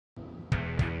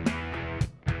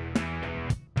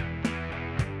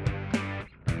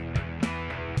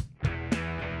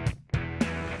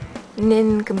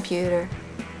Nincomputer.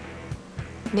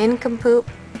 Nincompoop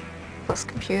plus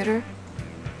computer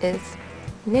is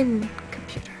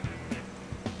nincomputer.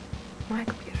 My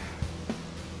computer.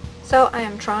 So I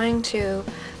am trying to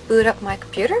boot up my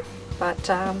computer, but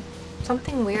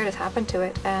something weird has happened to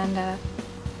it, and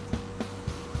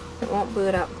it won't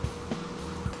boot up.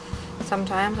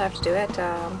 Sometimes I have to do it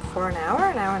for an hour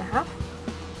and a half,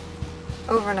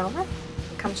 over and over.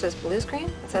 It comes to this blue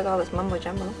screen. It says all this mumbo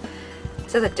jumbo. It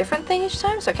says a different thing each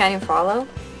time, so I can't even follow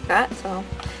that. So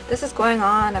this is going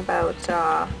on about,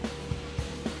 I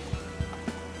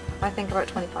think about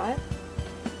 25,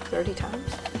 30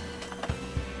 times.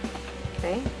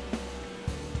 Okay.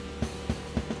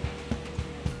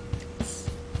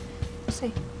 We'll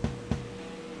see.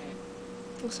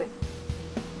 We'll see.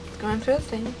 It's going through the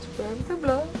things. Blah, blah,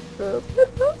 blah, blah, blah,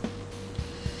 blah.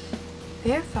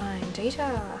 Verifying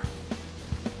data.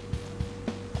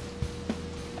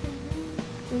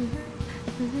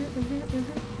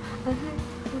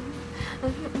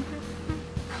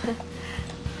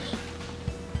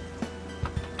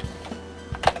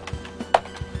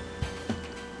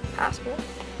 Password.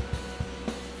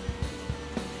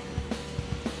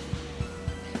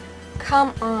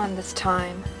 Come on this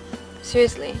time.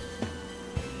 Seriously.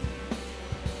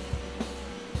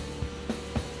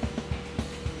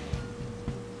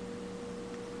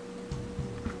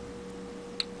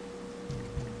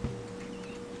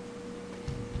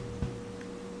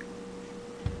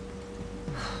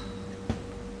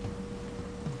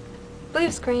 Blue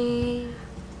screen.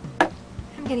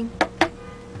 I'm getting a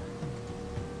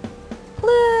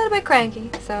little bit cranky,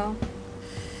 so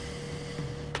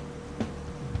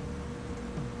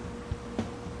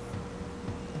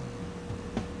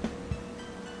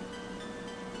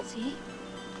see?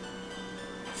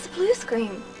 It's the blue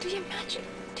screen. Do your magic.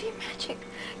 Do your magic.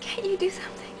 Can't you do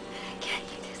something? Can't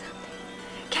you do something?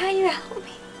 Can't you help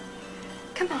me?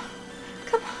 Come on.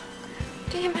 Come on.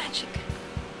 Do your magic.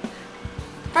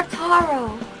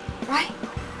 Reparo, right?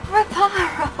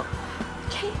 Reparo.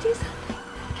 Can you do something?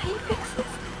 Can you fix this?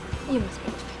 You must be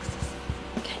able to fix this.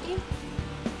 Can you?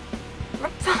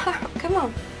 Reparo. Come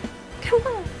on. Come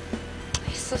on.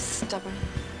 He's so stubborn.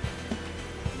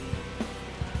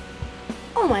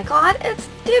 Oh my god, it's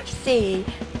Dipsy.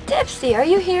 Dipsy, are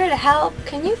you here to help?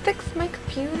 Can you fix my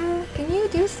computer? Can you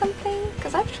do something?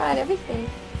 Because I've tried everything.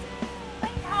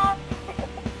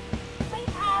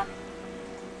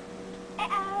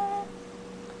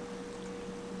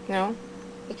 No,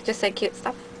 you can just say cute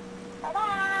stuff.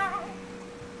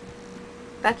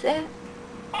 That's it.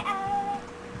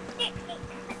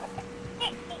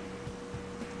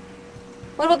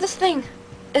 What about this thing?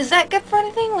 Is that good for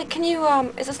anything? Like, can you,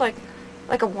 is this like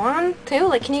a wand too?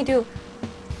 Like, can you do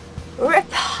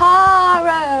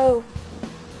Reparo?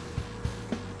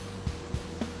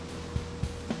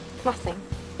 Nothing.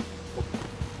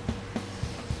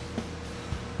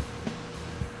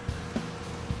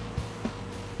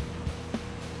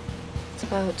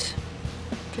 About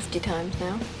 50 times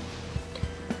now.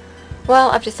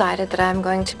 Well, I've decided that I'm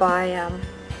going to buy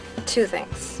two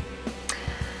things.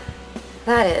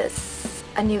 That is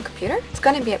a new computer. It's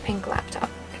going to be a pink laptop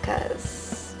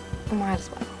because I might as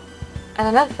well. And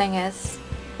another thing is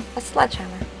a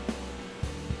sledgehammer.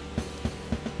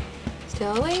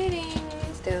 Still waiting,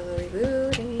 still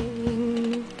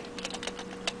rebooting.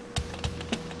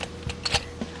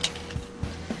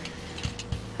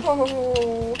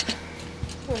 Oh.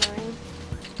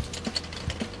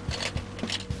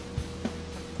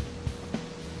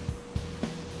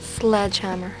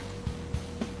 Sledgehammer.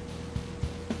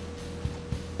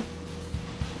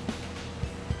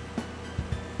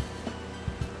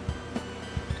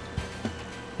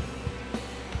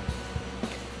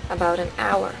 About an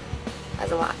hour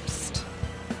has elapsed.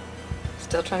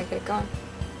 Still trying to get it going.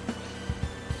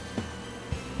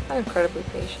 I'm incredibly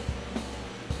patient.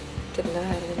 Didn't know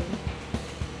how to do it.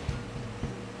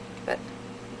 But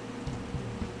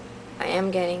I am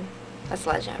getting a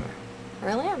sledgehammer.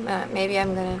 Really? Maybe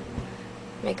I'm gonna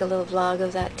make a little vlog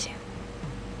of that too.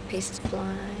 Pieces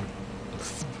flying, little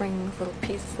springs, little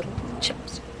pieces, little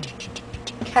chips,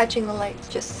 catching the lights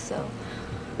just so.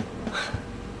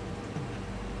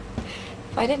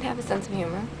 If I didn't have a sense of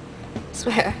humor, I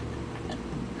swear,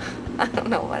 I don't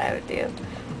know what I would do.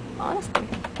 Honestly.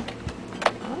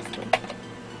 Honestly.